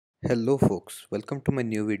Hello folks, welcome to my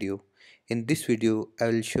new video. In this video, I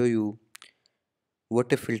will show you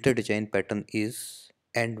what a filter design pattern is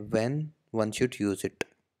and when one should use it.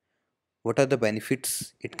 What are the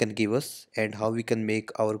benefits it can give us and how we can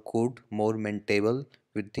make our code more maintainable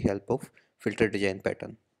with the help of filter design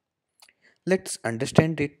pattern. Let's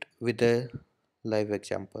understand it with a live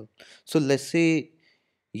example. So let's say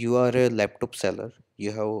you are a laptop seller,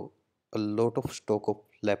 you have a lot of stock of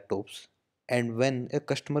laptops, and when a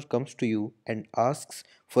customer comes to you and asks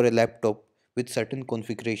for a laptop with certain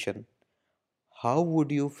configuration, how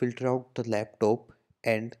would you filter out the laptop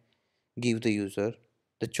and give the user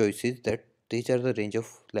the choices that these are the range of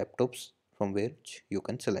laptops from which you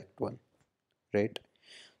can select one, right?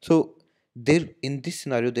 So there in this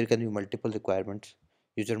scenario there can be multiple requirements.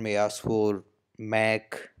 User may ask for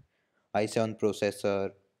Mac, i7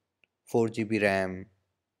 processor, 4 GB RAM,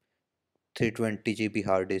 320 GB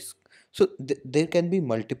hard disk. So there can be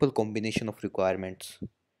multiple combination of requirements,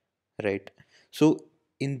 right? So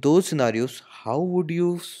in those scenarios, how would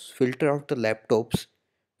you filter out the laptops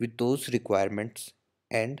with those requirements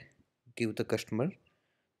and give the customer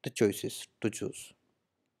the choices to choose?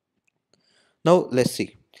 Now let's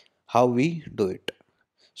see how we do it.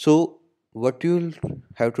 So what you'll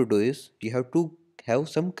have to do is you have to have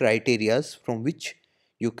some criterias from which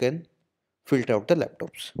you can filter out the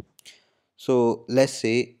laptops. So let's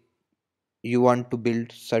say you want to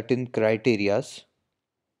build certain criterias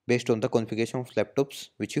based on the configuration of laptops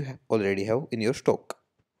which you already have in your stock.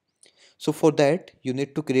 So for that you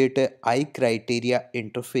need to create a I criteria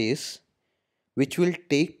interface which will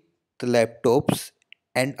take the laptops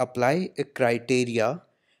and apply a criteria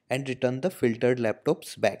and return the filtered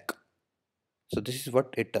laptops back. So this is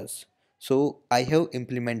what it does. So I have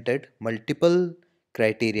implemented multiple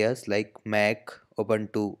criterias like Mac,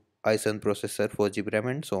 Ubuntu, i7 processor, 4 GB RAM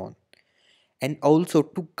and so on. And also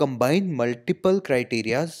to combine multiple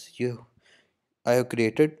criterias, I have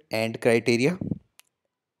created AND criteria,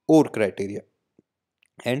 OR criteria.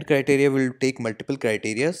 AND criteria will take multiple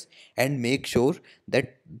criterias and make sure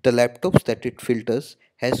that the laptops that it filters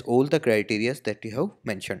has all the criterias that you have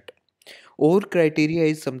mentioned. OR criteria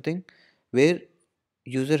is something where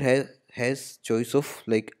user has choice of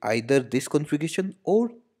like either this configuration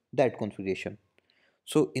or that configuration.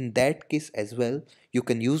 So in that case as well, you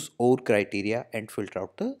can use OR criteria and filter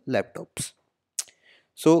out the laptops.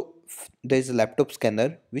 So there is a laptop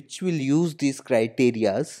scanner which will use these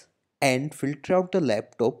criterias and filter out the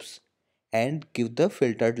laptops and give the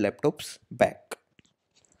filtered laptops back.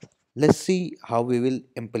 Let's see how we will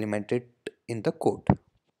implement it in the code.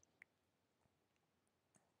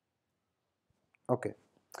 Okay,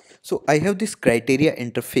 so I have this criteria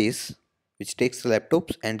interface which takes the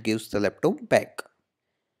laptops and gives the laptop back.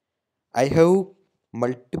 I have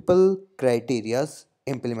multiple criterias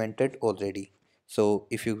implemented already. So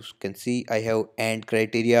if you can see, I have AND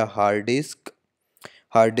criteria hard disk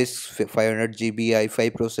 500 GB,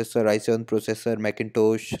 i5 processor, i7 processor,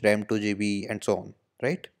 Macintosh, RAM 2 GB, and so on,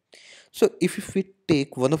 right? So if we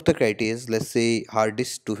take one of the criteria, let's say hard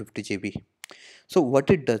disk 250 GB. So what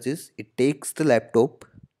it does is it takes the laptop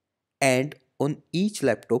and on each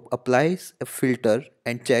laptop applies a filter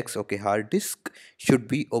and checks, okay, hard disk should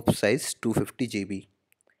be of size 250 GB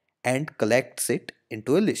and collects it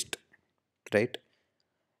into a list, right?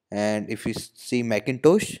 And if you see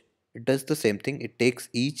Macintosh, it does the same thing. It takes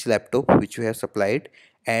each laptop which you have supplied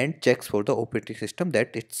and checks for the operating system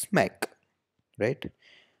that it's Mac, right?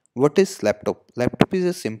 What is laptop? Laptop is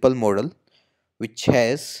a simple model which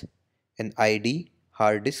has an ID,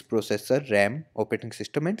 hard disk, processor, RAM, operating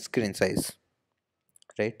system, and screen size,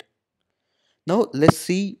 right? Now let's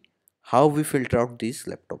see how we filter out these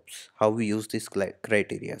laptops, how we use these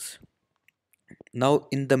criterias. Now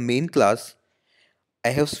in the main class, I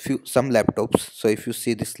have some laptops. So if you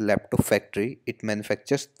see this laptop factory, it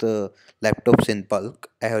manufactures the laptops in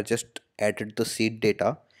bulk. I have just added the seed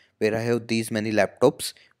data where I have these many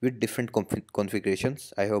laptops with different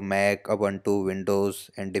configurations. I have Mac, Ubuntu,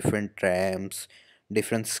 Windows, and different RAMs,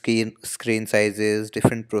 different screen sizes,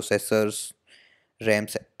 different processors,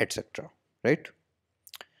 RAMs, etc. Right?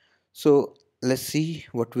 So let's see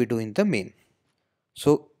what we do in the main.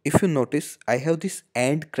 So if you notice, I have this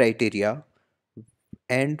AND criteria,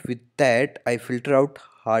 and with that I filter out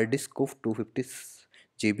hard disk of 250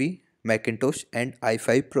 GB, Macintosh, and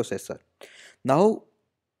i5 processor. Now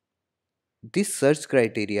this search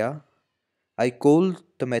criteria, I call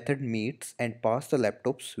the method meets and pass the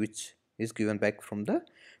laptops which is given back from the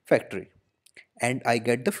factory, and I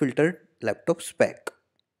get the filtered laptops back,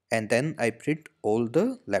 and then I print all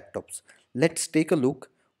the laptops. Let's take a look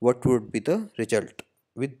what would be the result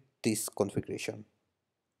with this configuration.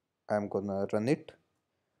 I'm gonna run it.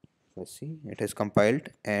 Let's see, it has compiled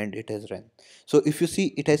and it has run. So if you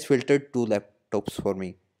see, it has filtered two laptops for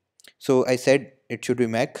me. So I said it should be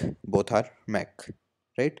Mac, both are Mac,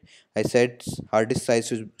 right? I said hard disk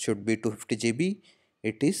size should be 250 GB,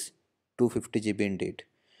 it is 250 GB indeed.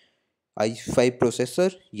 i5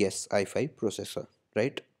 processor, yes, i5 processor,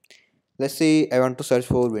 right? Let's say I want to search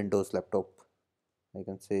for Windows laptop. I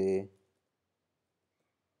can say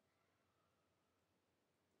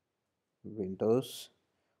Windows.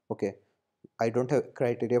 Okay, I don't have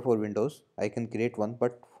criteria for Windows. I can create one,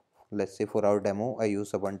 but let's say for our demo, I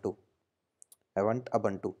use Ubuntu. I want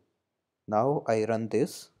Ubuntu. Now I run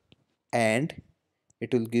this and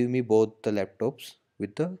it will give me both the laptops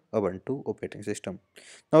with the Ubuntu operating system.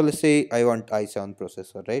 Now let's say I want i7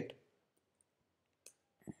 processor, right?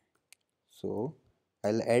 So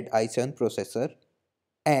I'll add i7 processor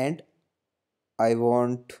and I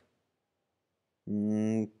want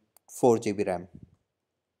 4 GB RAM.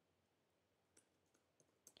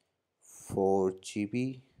 4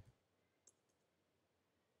 GB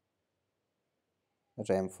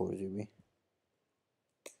RAM, 4 GB.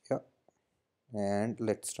 Yeah, and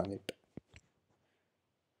let's run it.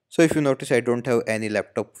 So if you notice, I don't have any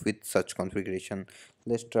laptop with such configuration.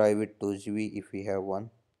 Let's try with 2 GB if we have one.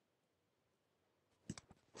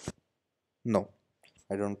 No,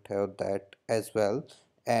 I don't have that as well.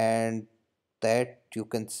 And that you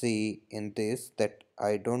can see in this that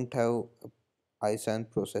I don't have i7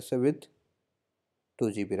 processor with 2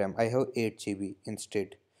 GB RAM. I have 8 GB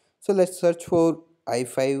instead. So let's search for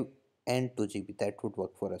i5 and 2 GB. That would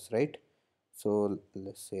work for us, right? So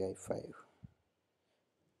let's say i5.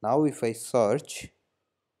 Now if I search,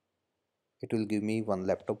 it will give me one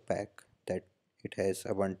laptop pack that it has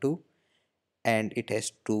Ubuntu and it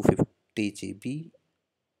has 250 GB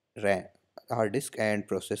RAM hard disk and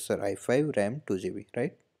processor i5 RAM 2 GB,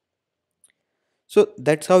 right? So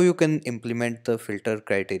that's how you can implement the filter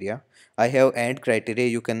criteria. I have and criteria.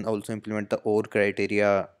 You can also implement the or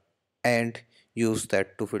criteria and use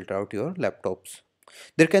that to filter out your laptops.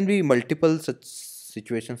 There can be multiple such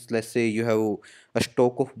situations. Let's say you have a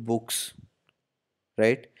stock of books,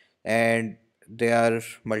 right? And there are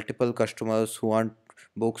multiple customers who want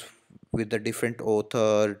books with a different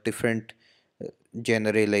author, different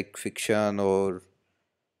genre like fiction or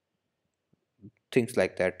things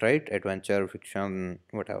like that, right? Adventure, fiction,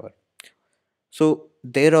 whatever. So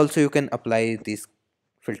there also you can apply this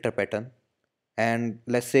filter pattern. And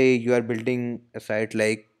let's say you are building a site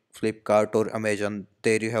like Flipkart or Amazon.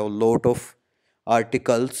 There you have a lot of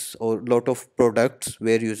articles or lot of products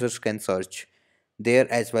where users can search.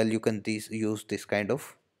 There as well you can use this kind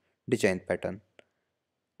of design pattern.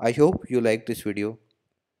 I hope you like this video.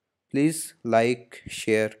 Please like,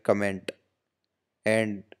 share, comment,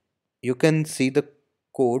 and you can see the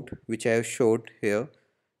code which I have showed here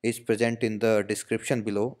is present in the description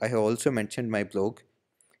below. I have also mentioned my blog.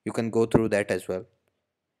 You can go through that as well.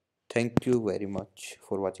 Thank you very much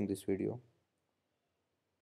for watching this video.